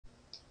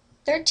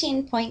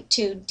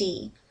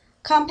13.2d,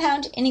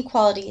 compound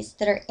inequalities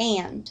that are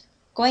and,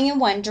 going in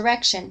one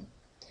direction.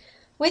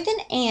 With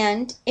an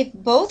and, if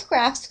both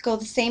graphs go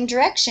the same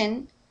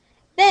direction,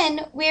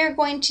 then we are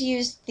going to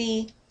use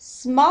the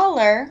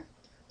smaller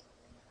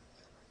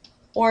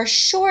or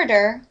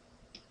shorter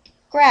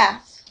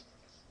graph.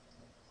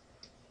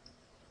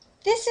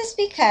 This is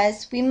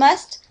because we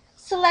must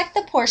select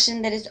the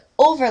portion that is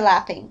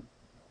overlapping.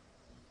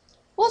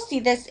 We'll see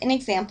this in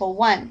example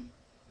 1.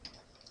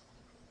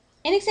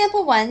 In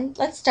example 1,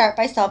 let's start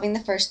by solving the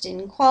first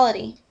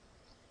inequality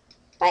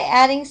by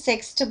adding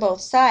 6 to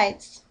both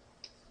sides.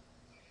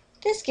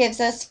 This gives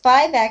us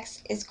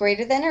 5x is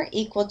greater than or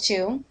equal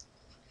to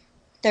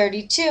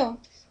 32.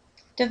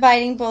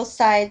 Dividing both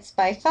sides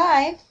by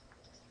 5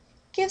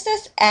 gives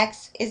us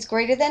x is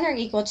greater than or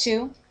equal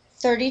to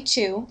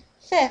 32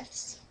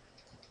 fifths.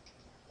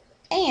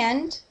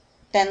 And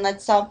then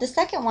let's solve the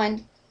second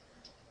one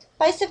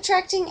by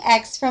subtracting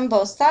x from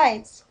both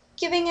sides,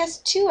 giving us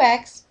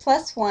 2x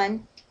plus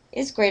 1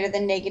 is greater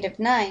than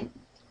 -9.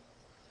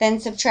 Then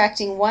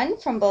subtracting 1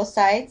 from both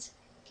sides,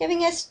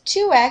 giving us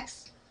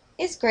 2x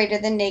is greater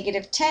than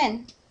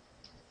 -10.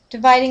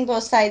 Dividing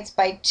both sides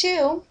by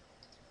 2,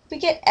 we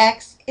get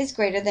x is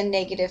greater than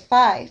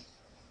 -5.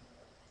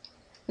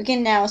 We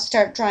can now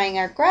start drawing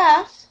our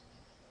graph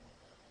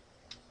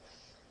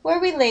where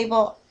we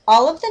label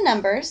all of the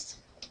numbers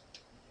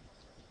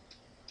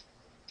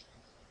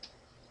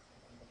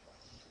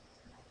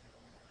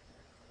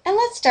and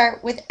let's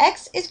start with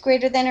x is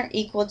greater than or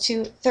equal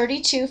to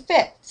 32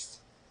 fifths.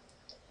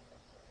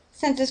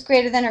 Since it's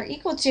greater than or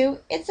equal to,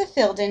 it's a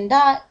filled in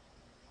dot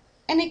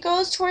and it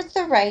goes towards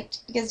the right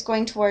because it's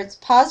going towards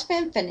positive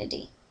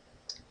infinity.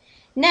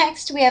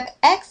 Next, we have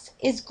x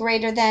is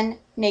greater than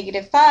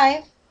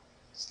 -5,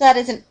 so that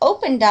is an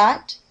open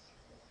dot,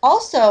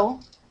 also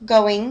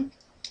going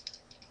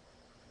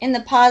in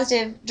the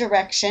positive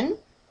direction.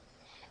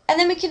 And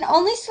then we can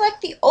only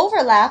select the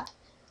overlap,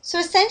 so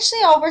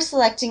essentially all we're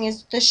selecting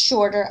is the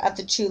shorter of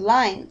the two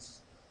lines,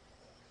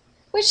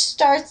 which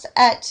starts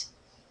at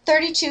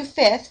 32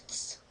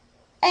 fifths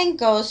and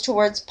goes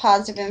towards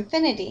positive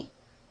infinity.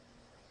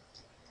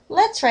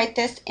 Let's write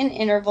this in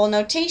interval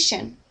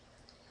notation.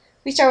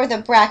 We start with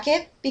a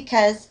bracket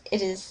because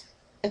it is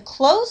a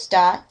closed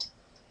dot.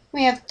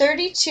 We have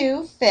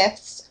 32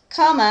 fifths,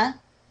 comma,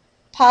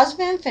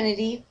 positive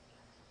infinity,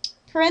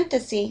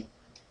 parenthesis,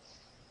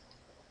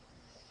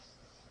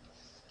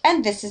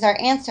 and this is our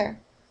answer.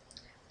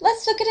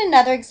 Let's look at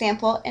another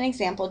example in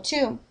example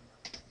 2.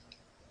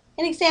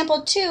 In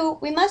example 2,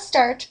 we must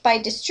start by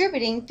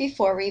distributing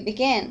before we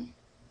begin.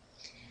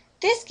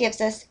 This gives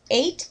us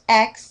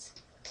 8x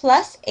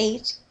plus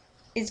 8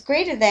 is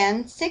greater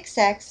than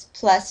 6x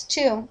plus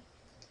 2.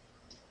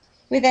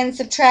 We then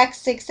subtract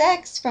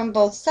 6x from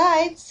both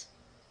sides,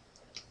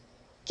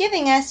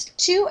 giving us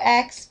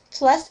 2x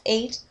plus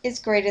 8 is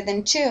greater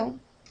than 2.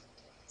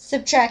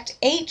 Subtract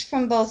 8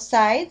 from both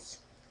sides,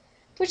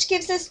 which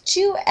gives us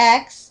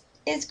 2x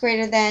is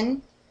greater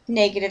than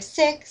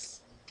 -6.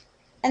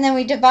 And then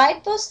we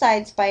divide both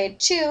sides by a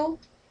 2,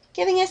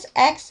 giving us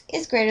x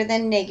is greater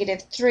than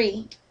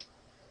 -3.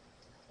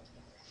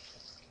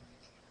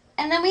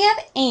 And then we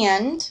have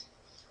and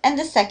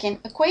the second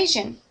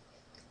equation.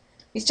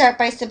 We start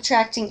by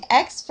subtracting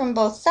x from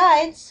both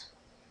sides,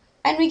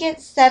 and we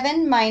get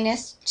 7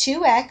 minus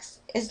 2x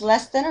is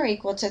less than or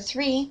equal to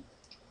 3.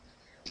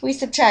 We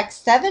subtract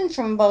 7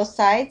 from both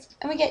sides,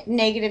 and we get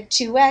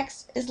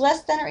 -2x is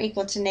less than or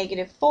equal to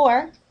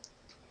 -4.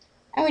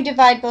 And we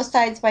divide both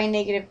sides by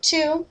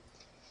 -2.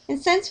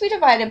 And since we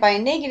divided by a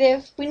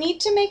negative, we need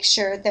to make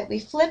sure that we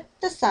flip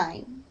the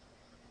sign.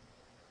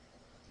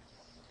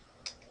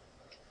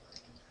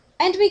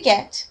 And we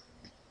get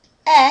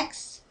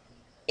x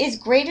is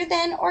greater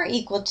than or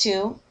equal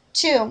to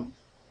 2.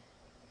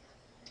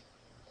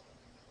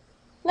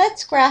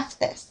 Let's graph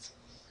this.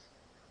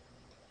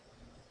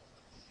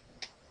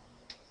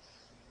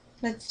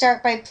 Let's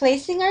start by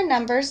placing our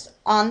numbers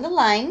on the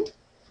line.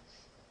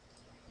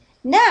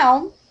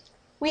 Now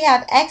we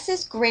have x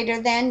is greater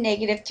than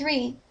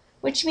 -3,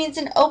 which means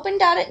an open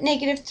dot at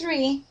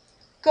 -3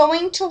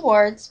 going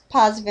towards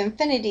positive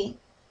infinity.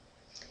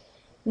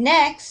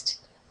 Next,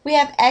 we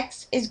have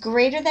x is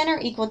greater than or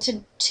equal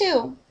to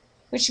 2,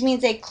 which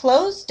means a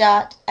closed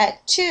dot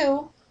at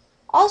 2,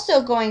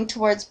 also going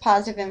towards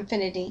positive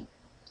infinity.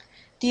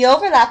 The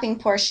overlapping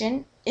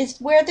portion is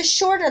where the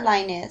shorter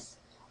line is,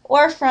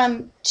 or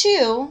from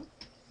 2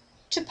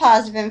 to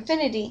positive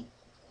infinity.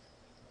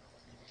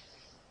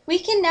 We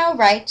can now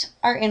write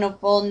our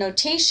interval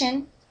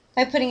notation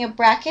by putting a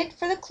bracket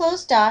for the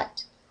closed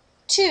dot,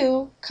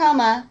 2,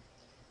 comma,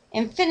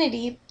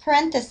 infinity,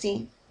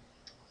 parenthesis.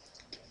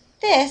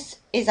 This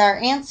is our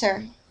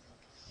answer.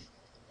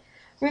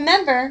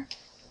 Remember,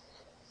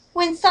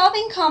 when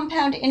solving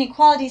compound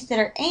inequalities that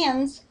are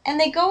ands and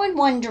they go in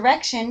one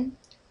direction,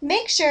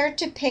 make sure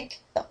to pick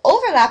the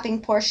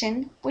overlapping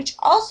portion, which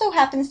also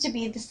happens to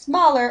be the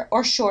smaller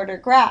or shorter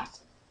graph.